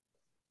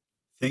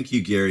Thank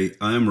you, Gary.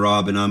 I'm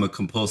Rob, and I'm a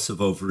compulsive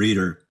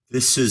overeater.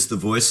 This is the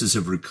Voices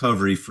of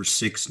Recovery for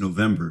 6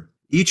 November.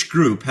 Each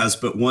group has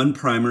but one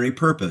primary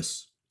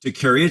purpose: to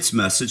carry its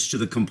message to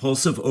the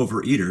compulsive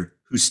overeater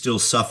who still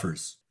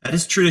suffers. That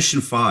is Tradition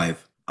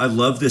 5. I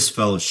love this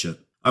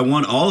fellowship. I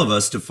want all of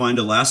us to find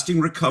a lasting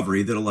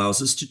recovery that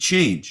allows us to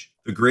change.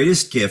 The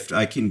greatest gift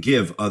I can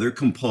give other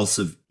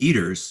compulsive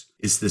eaters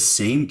is the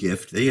same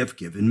gift they have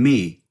given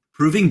me,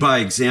 proving by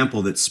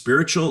example that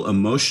spiritual,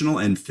 emotional,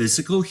 and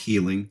physical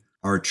healing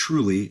are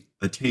truly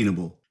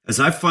attainable. As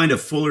I find a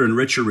fuller and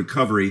richer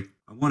recovery,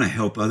 I want to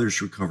help others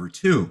recover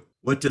too.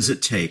 What does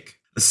it take?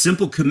 A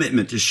simple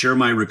commitment to share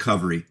my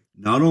recovery,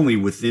 not only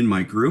within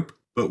my group,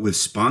 but with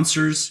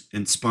sponsors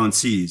and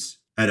sponsees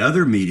at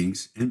other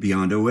meetings and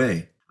beyond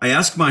OA. I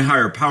ask my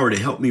higher power to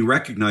help me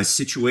recognize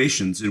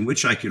situations in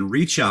which I can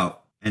reach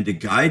out and to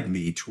guide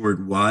me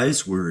toward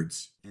wise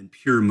words and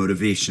pure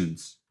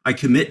motivations. I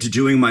commit to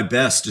doing my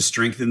best to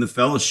strengthen the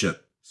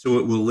fellowship so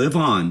it will live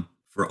on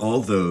for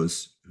all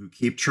those who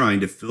keep trying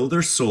to fill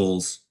their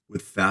souls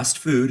with fast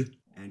food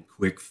and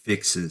quick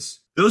fixes.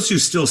 Those who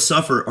still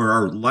suffer are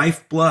our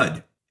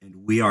lifeblood,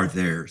 and we are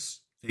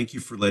theirs. Thank you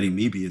for letting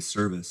me be of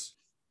service.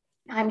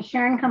 I'm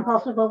Sharon,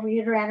 compulsive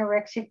overeater,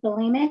 anorexic,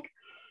 bulimic,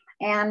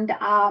 and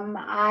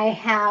I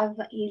have,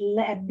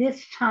 at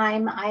this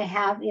time, I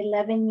have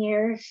 11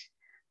 years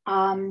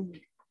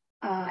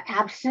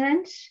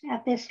abstinence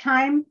at this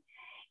time,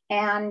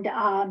 and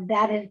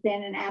that has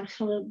been an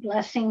absolute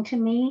blessing to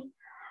me.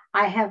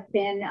 I have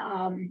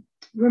been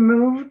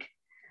removed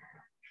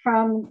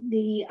from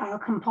the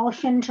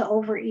compulsion to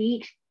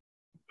overeat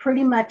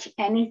pretty much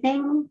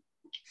anything.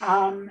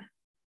 Food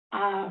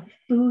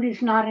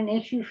is not an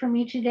issue for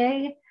me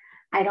today.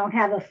 I don't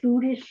have a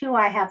food issue.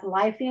 I have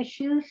life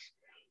issues.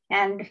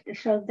 And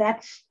so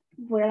that's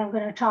what I'm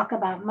going to talk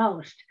about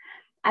most.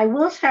 I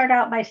will start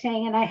out by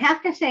saying, and I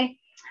have to say,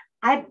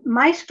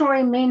 my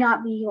story may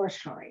not be your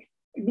story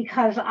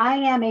because I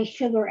am a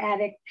sugar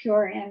addict,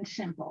 pure and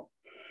simple.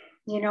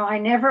 You know, I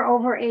never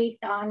overate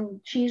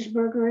on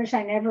cheeseburgers.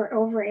 I never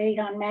overate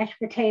on mashed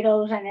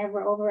potatoes. I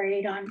never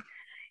overate on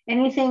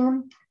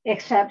anything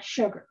except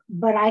sugar.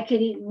 But I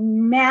could eat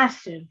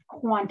massive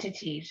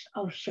quantities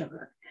of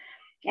sugar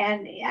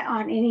and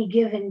on any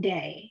given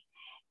day.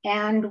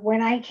 And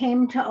when I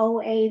came to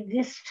OA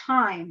this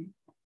time,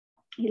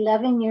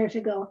 11 years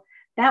ago,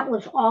 that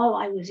was all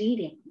I was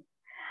eating.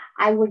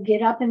 I would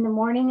get up in the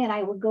morning and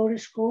I would go to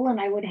school and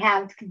I would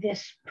have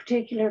this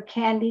particular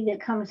candy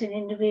that comes in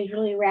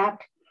individually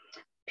wrapped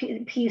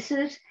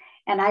pieces.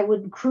 And I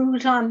would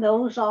cruise on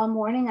those all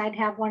morning. I'd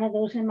have one of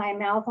those in my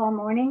mouth all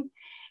morning.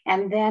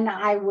 And then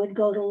I would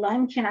go to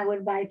lunch and I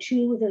would buy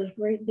 2 of those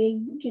great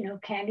big,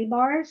 candy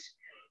bars.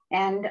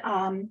 And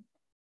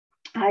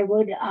I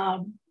would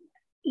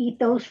eat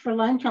those for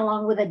lunch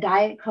along with a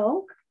Diet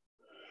Coke.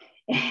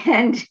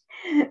 And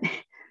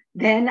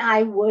then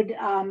I would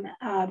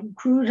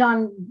cruise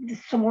on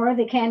some more of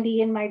the candy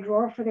in my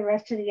drawer for the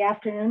rest of the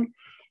afternoon.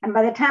 And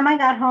by the time I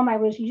got home, I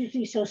was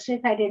usually so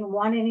sick I didn't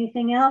want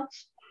anything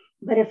else.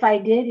 But if I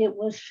did, it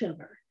was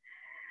sugar.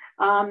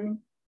 And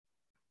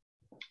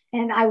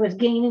I was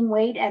gaining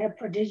weight at a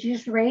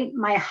prodigious rate.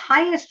 My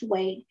highest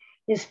weight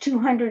is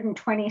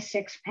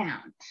 226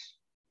 pounds.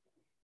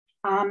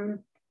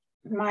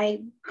 My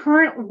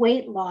current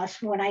weight loss,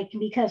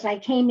 because I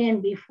came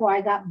in before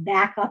I got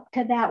back up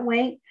to that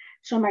weight,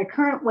 so my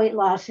current weight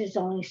loss is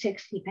only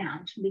 60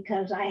 pounds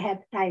because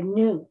I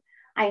knew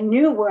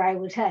where I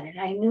was headed.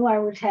 I knew I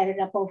was headed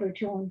up over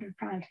 200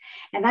 pounds,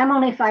 and I'm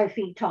only 5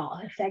 feet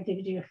tall, if that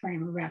gives you a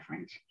frame of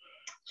reference.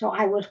 So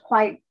I was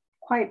quite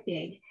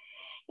big,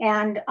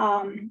 and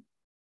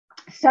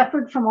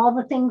suffered from all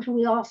the things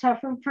we all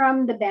suffered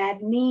from: the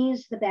bad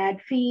knees, the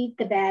bad feet,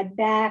 the bad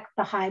back,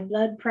 the high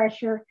blood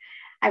pressure.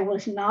 I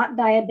was not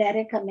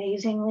diabetic,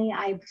 amazingly.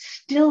 I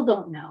still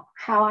don't know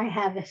how I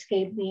have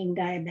escaped being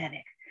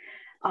diabetic.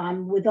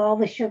 With all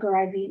the sugar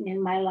I've eaten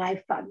in my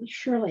life,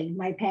 surely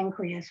my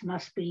pancreas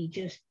must be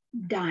just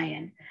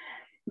dying.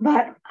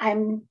 But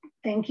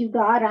thank you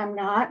God, I'm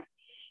not.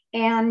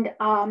 And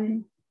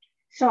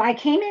so I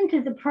came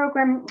into the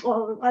program.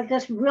 Well, I'll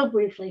just real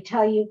briefly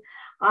tell you,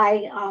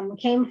 I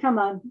came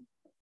from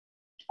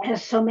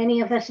as so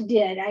many of us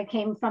did, I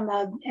came from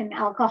an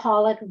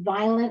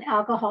violent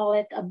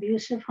alcoholic,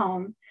 abusive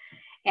home,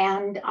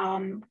 and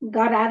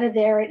got out of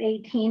there at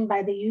 18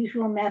 by the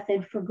usual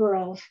method for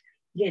girls,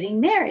 getting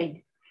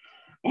married.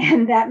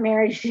 And that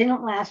marriage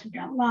didn't last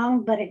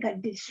long, but it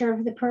did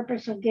serve the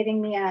purpose of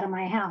getting me out of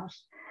my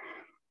house.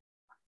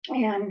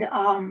 And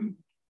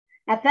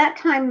at that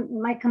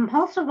time, my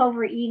compulsive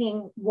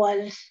overeating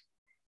was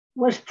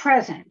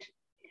present,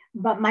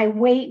 but my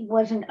weight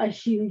wasn't a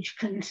huge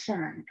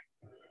concern.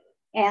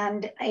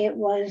 And it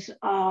was,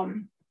 I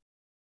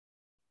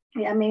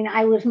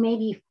was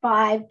maybe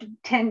 5 to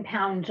 10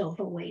 pounds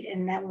overweight,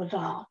 and that was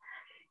all.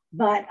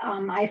 But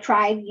I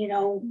tried,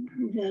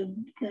 the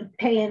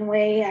pay and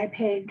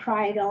weigh.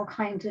 Tried all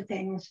kinds of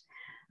things,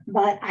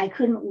 but I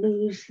couldn't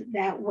lose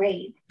that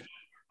weight.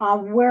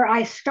 Where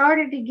I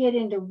started to get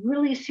into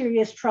really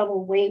serious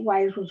trouble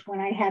weight-wise was when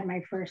I had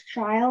my first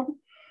child.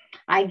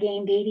 I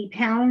gained 80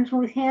 pounds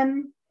with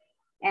him.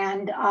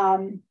 And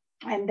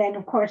then,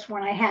 of course,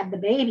 when I had the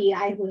baby,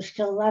 I was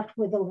still left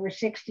with over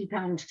 60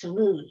 pounds to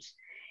lose.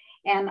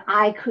 And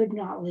I could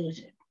not lose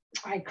it.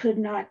 I could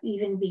not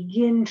even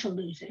begin to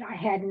lose it. I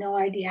had no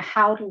idea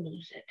how to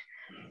lose it.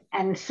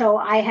 And so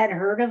I had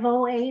heard of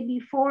OA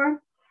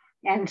before.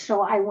 And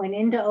so I went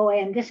into OA,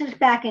 and this is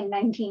back in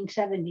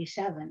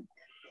 1977.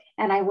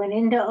 And I went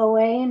into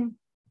OA,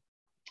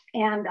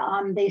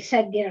 and they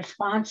said, get a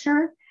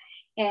sponsor.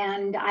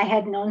 And I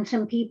had known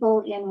some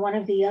people in one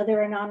of the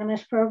other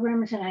anonymous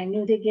programs, and I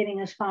knew that getting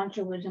a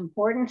sponsor was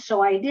important.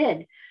 So I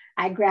did.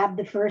 I grabbed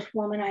the first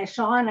woman I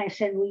saw, and I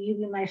said, will you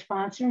be my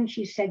sponsor? And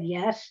she said,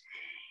 yes.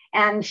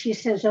 And she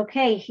says,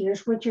 okay,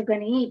 here's what you're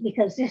going to eat,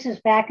 because this is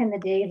back in the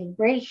days of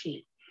Gray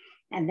Sheet.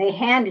 And they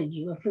handed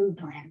you a food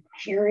plan.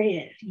 Here it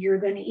is. You're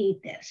going to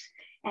eat this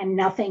and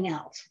nothing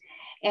else.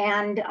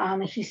 And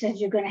she says,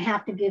 you're going to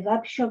have to give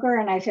up sugar.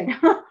 And I said,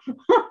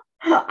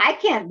 I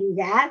can't do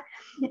that.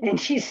 And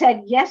she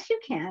said, yes, you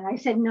can. I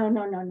said, no,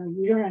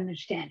 you don't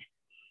understand.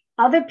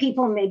 Other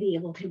people may be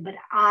able to, but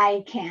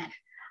I can't.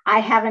 I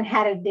haven't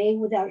had a day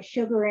without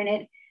sugar in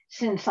it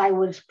since I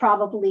was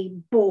probably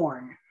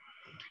born.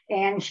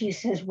 And she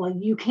says, well,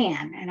 you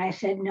can. And I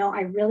said, no,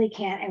 I really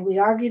can't. And we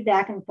argued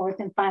back and forth.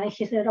 And finally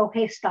she said,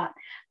 okay, stop.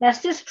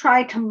 Let's just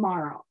try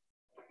tomorrow.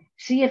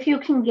 See if you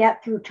can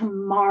get through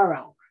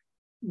tomorrow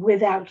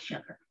without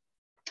sugar.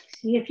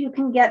 See if you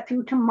can get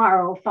through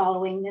tomorrow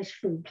following this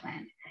food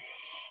plan.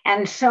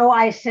 And so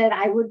I said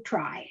I would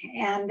try.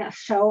 And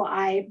so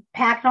I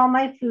packed all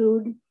my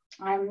food.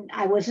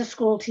 I was a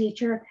school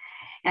teacher.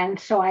 And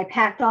so I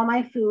packed all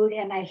my food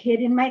and I hid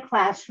in my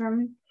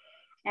classroom.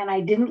 And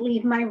I didn't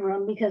leave my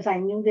room because I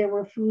knew there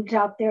were foods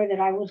out there that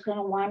I was going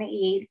to want to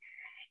eat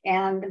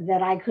and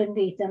that I couldn't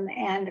eat them.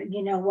 And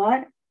you know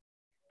what?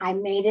 I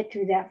made it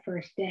through that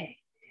first day.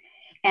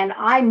 And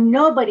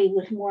nobody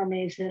was more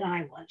amazed than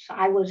I was.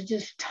 I was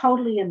just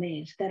totally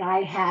amazed that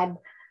I had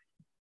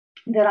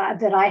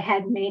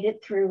made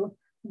it through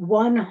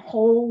one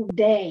whole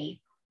day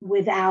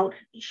without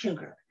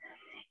sugar,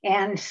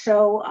 and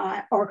so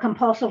or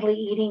compulsively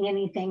eating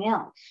anything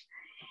else.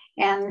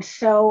 And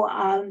so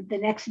the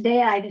next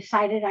day I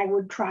decided I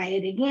would try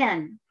it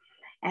again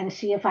and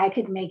see if I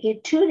could make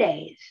it 2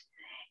 days.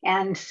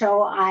 And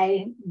so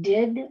I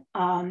did.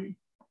 I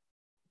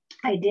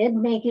did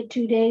make it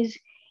 2 days.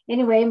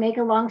 Anyway, make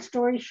a long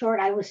story short,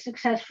 I was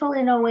successful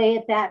in OA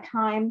at that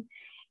time.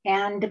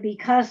 And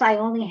because I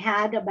only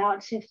had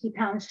about 60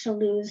 pounds to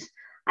lose,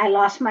 I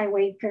lost my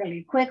weight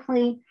fairly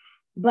quickly.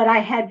 But I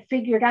had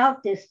figured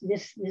out this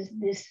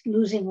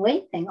losing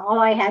weight thing. All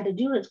I had to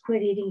do is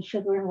quit eating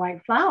sugar and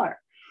white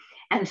flour.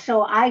 And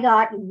so I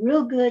got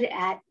real good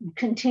at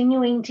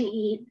continuing to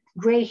eat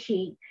Gray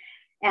Sheet.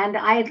 And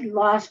I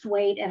lost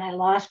weight and I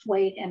lost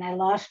weight and I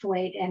lost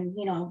weight. And,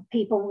 you know,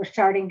 people were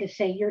starting to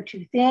say, you're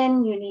too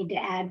thin, you need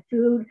to add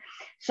food.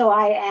 So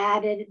I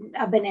added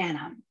a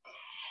banana.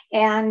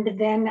 And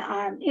then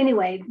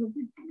anyway,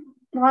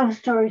 long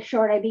story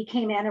short, I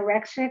became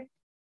anorexic.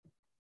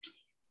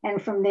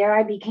 And from there,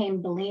 I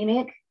became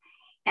bulimic.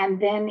 And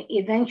then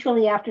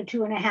eventually, after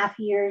 2.5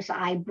 years,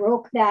 I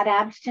broke that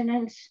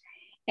abstinence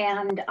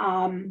and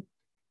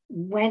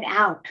went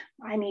out.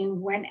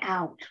 Went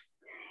out.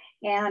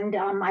 And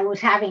I was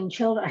having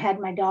children. I had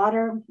my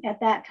daughter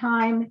at that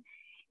time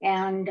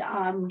and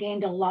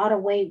gained a lot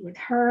of weight with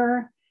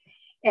her.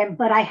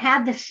 But I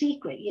had the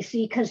secret, you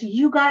see, because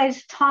you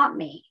guys taught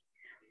me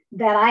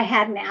that I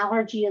had an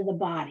allergy of the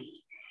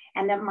body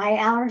and that my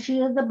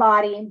allergy of the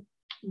body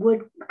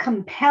would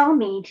compel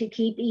me to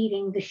keep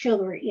eating the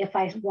sugar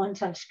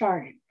once I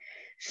started.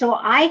 So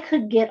I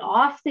could get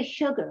off the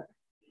sugar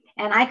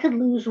and I could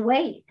lose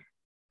weight.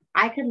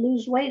 I could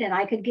lose weight and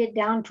I could get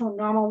down to a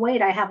normal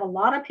weight. I have a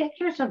lot of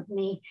pictures of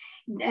me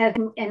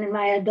and in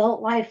my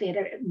adult life at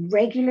a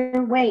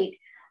regular weight,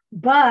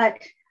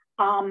 but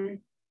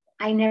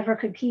I never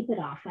could keep it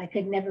off. I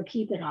could never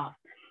keep it off.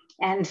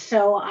 And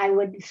so I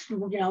would,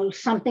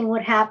 something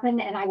would happen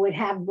and I would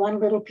have one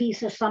little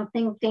piece of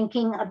something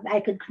thinking I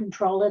could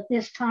control it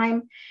this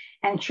time.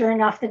 And sure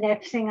enough, the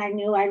next thing I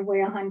knew, I'd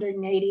weigh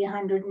 180,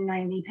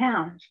 190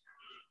 pounds.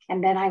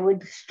 And then I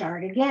would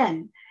start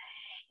again.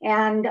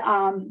 And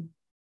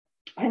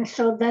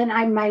so then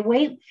my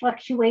weight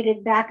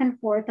fluctuated back and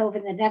forth over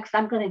the next,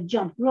 I'm going to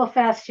jump real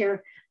fast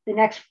here, the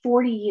next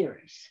 40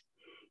 years.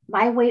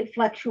 My weight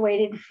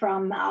fluctuated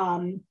from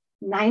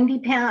 90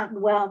 pounds.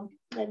 Well,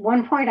 at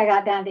one point I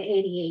got down to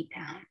 88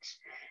 pounds.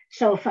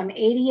 So from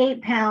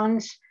 88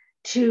 pounds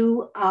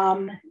to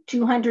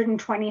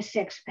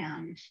 226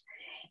 pounds.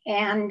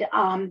 And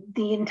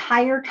the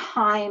entire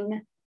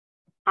time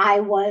I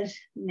was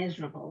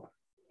miserable.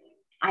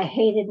 I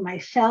hated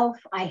myself.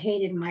 I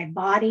hated my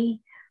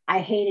body. I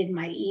hated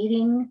my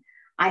eating.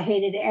 I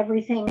hated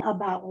everything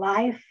about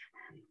life.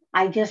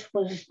 I just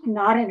was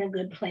not in a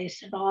good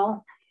place at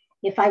all.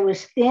 If I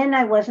was thin,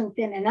 I wasn't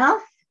thin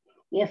enough.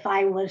 If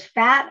I was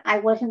fat, I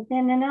wasn't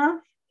thin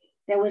enough.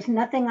 There was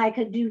nothing I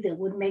could do that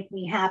would make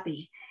me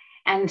happy.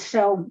 And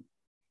so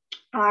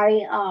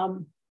I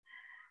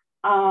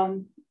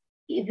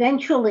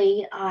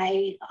eventually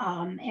I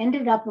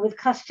ended up with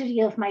custody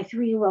of my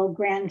 3-year-old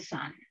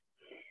grandson,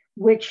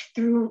 which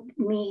threw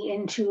me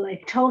into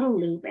a total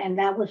loop. And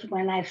that was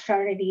when I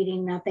started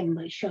eating nothing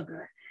but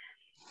sugar.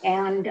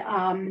 And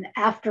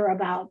after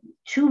about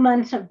 2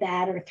 months of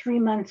that, or 3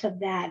 months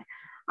of that,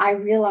 I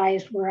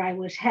realized where I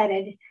was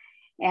headed,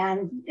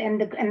 and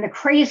the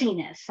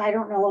craziness. I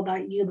don't know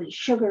about you, but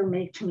sugar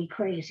makes me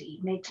crazy,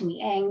 makes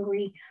me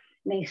angry,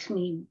 makes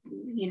me,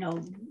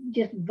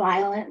 just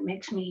violent,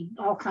 makes me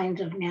all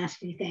kinds of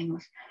nasty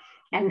things.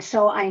 And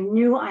so I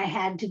knew I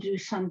had to do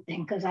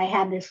something, because I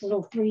had this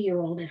little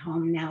 3-year-old at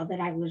home now that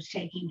I was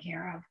taking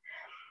care of.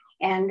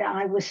 And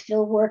I was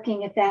still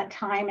working at that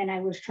time, and I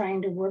was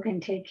trying to work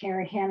and take care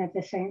of him at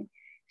the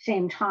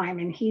same time.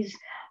 And he's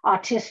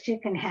autistic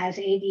and has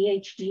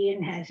ADHD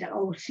and has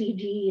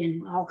OCD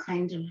and all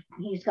kinds of,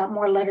 he's got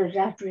more letters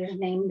after his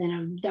name than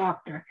a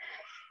doctor.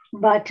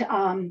 But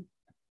I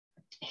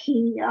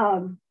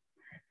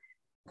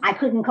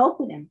couldn't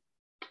cope with him.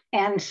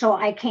 And so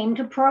I came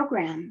to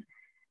program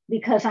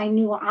because I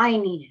knew I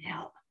needed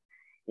help.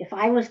 If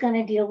I was going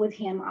to deal with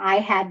him, I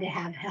had to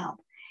have help.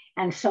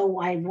 And so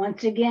I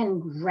once again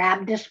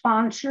grabbed a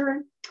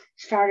sponsor,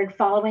 started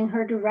following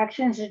her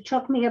directions. It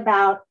took me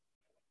about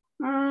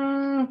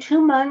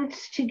 2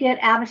 months to get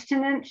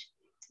abstinent.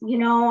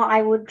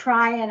 I would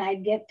try and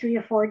I'd get 3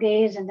 or 4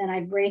 days, and then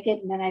I'd break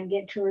it, and then I'd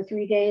get 2 or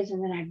 3 days,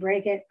 and then I'd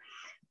break it.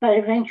 But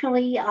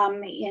eventually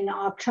in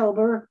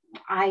October,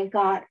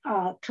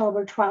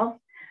 October 12th,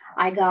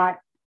 I got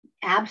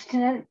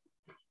abstinent,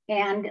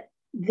 and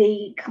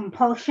the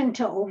compulsion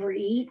to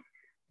overeat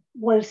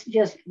was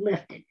just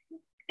lifted.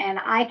 And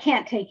I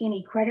can't take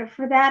any credit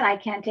for that. I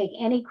can't take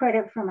any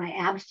credit for my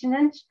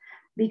abstinence,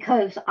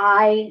 because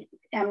I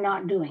am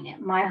not doing it.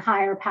 My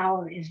higher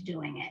power is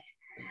doing it.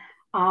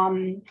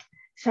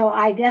 So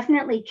I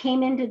definitely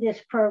came into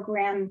this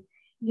program,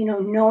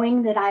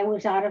 knowing that I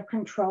was out of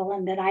control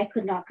and that I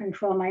could not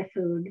control my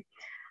food.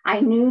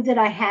 I knew that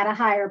I had a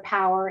higher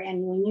power.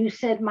 And when you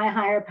said my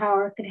higher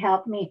power could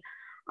help me,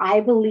 I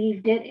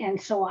believed it.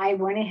 And so I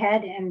went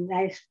ahead and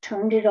I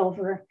turned it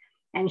over.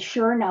 And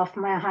sure enough,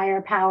 my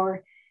higher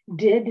power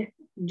did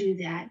do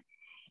that.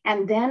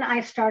 And then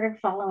I started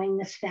following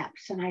the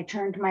steps, and I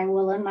turned my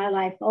will and my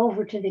life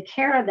over to the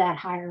care of that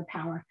higher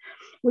power,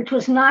 which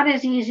was not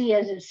as easy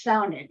as it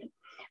sounded.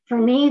 For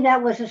me,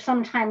 that was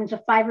sometimes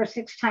a 5 or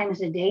 6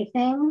 times a day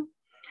thing.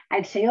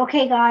 I'd say,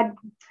 okay, God,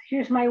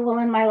 here's my will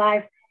and my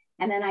life.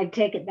 And then I'd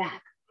take it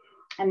back.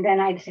 And then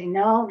I'd say,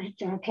 no,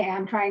 okay,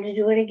 I'm trying to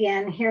do it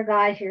again. Here,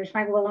 God, here's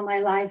my will and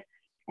my life.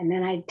 And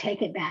then I'd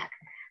take it back.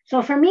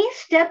 So for me,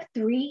 step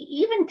 3,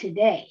 even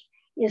today,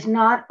 is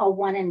not a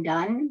one and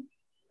done.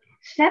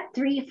 Step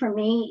 3 for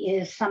me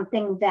is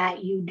something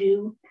that you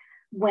do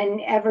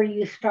whenever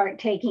you start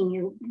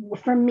taking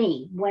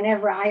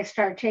whenever I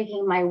start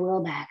taking my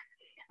will back,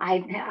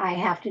 I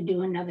have to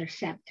do another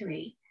step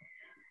 3.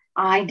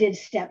 I did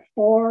step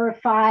 4 or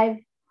 5.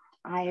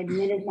 I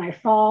admitted my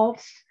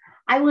faults.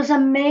 I was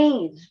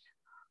amazed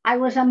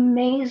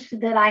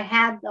that I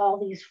had all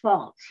these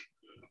faults.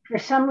 For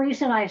some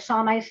reason, I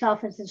saw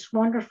myself as this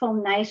wonderful,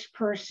 nice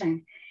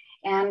person.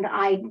 And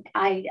I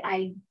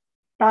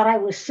thought I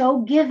was so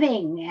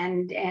giving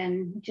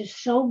and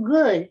just so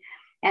good.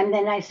 And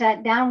then I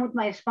sat down with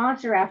my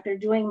sponsor after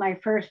doing my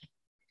first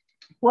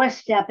 4th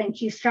step, and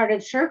she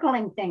started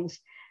circling things.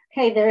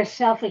 Okay, there's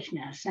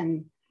selfishness,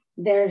 and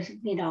there's,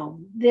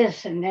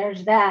 this, and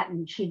there's that.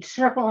 And she'd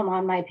circle them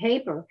on my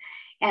paper.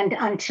 And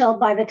until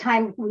by the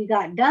time we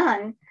got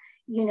done,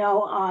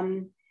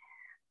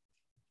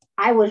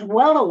 I was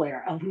well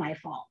aware of my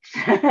faults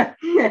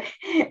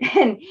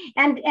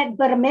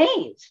but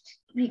amazed,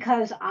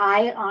 because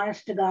I,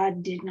 honest to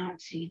God, did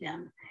not see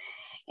them.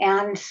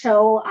 And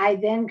so I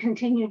then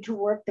continued to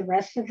work the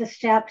rest of the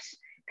steps,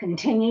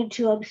 continued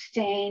to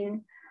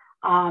abstain.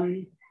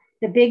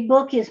 The big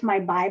book is my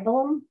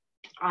Bible.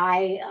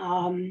 I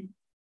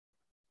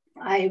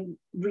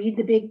read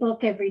the big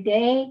book every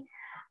day.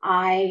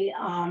 I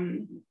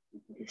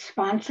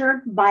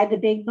sponsored by the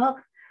big book.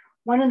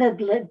 One of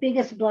the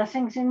biggest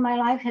blessings in my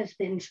life has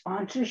been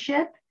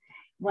sponsorship.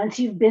 Once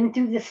you've been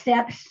through the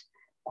steps,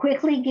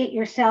 quickly get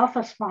yourself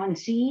a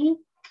sponsee,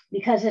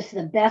 because it's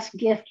the best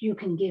gift you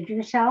can give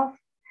yourself.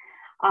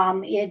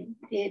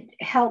 It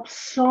helps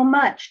so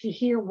much to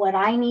hear what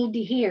I need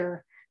to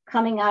hear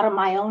coming out of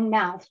my own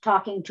mouth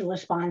talking to a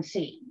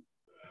sponsee,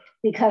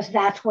 because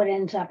that's what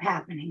ends up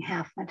happening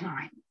half the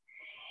time.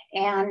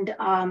 And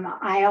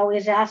I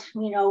always ask,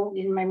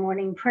 in my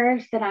morning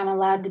prayers, that I'm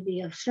allowed to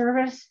be of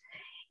service.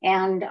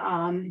 And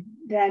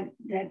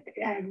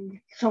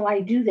so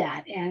I do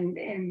that.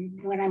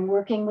 And when I'm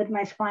working with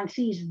my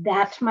sponsees,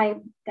 that's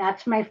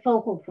my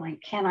focal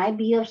point. Can I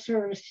be of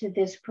service to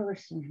this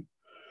person?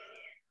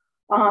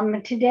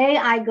 Today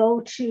I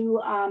go to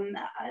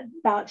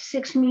about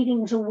 6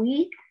 meetings a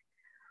week.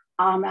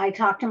 I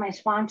talk to my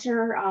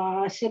sponsor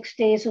 6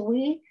 days a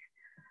week.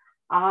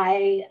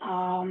 I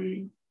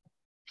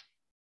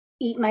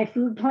eat my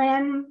food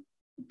plan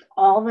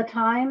all the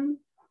time.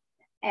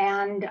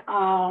 And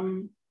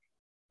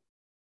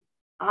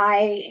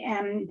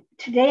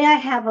today I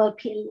have a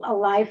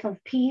life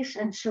of peace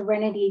and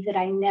serenity that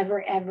I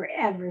never, ever,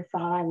 ever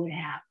thought I would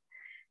have.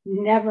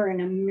 Never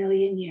in a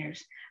million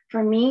years.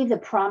 For me, the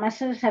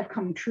promises have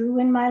come true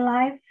in my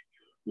life.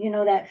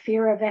 That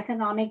fear of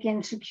economic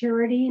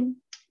insecurity,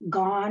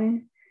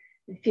 gone.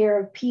 The fear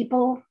of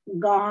people,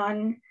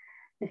 gone.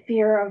 The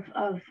fear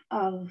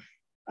of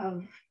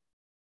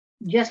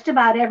just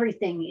about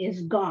everything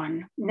is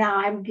gone. Now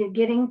I'm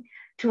getting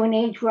to an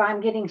age where I'm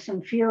getting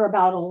some fear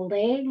about old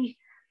age,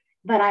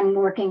 but I'm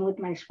working with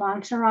my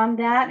sponsor on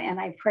that, and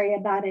I pray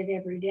about it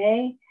every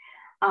day.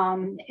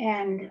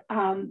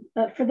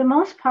 But for the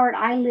most part,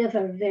 I live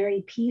a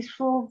very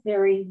peaceful,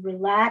 very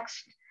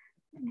relaxed.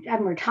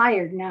 I'm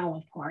retired now,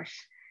 of course,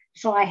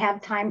 so I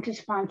have time to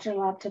sponsor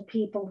lots of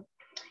people,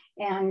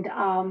 and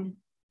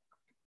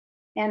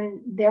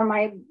they're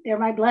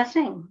my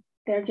blessing.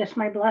 They're just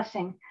my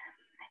blessing.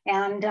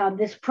 And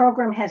this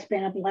program has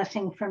been a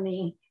blessing for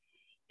me.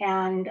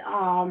 And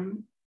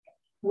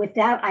with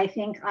that, I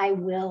think I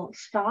will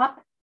stop.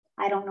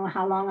 I don't know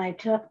how long I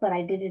took, but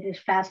I did it as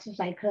fast as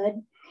I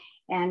could.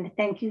 And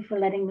thank you for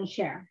letting me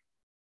share.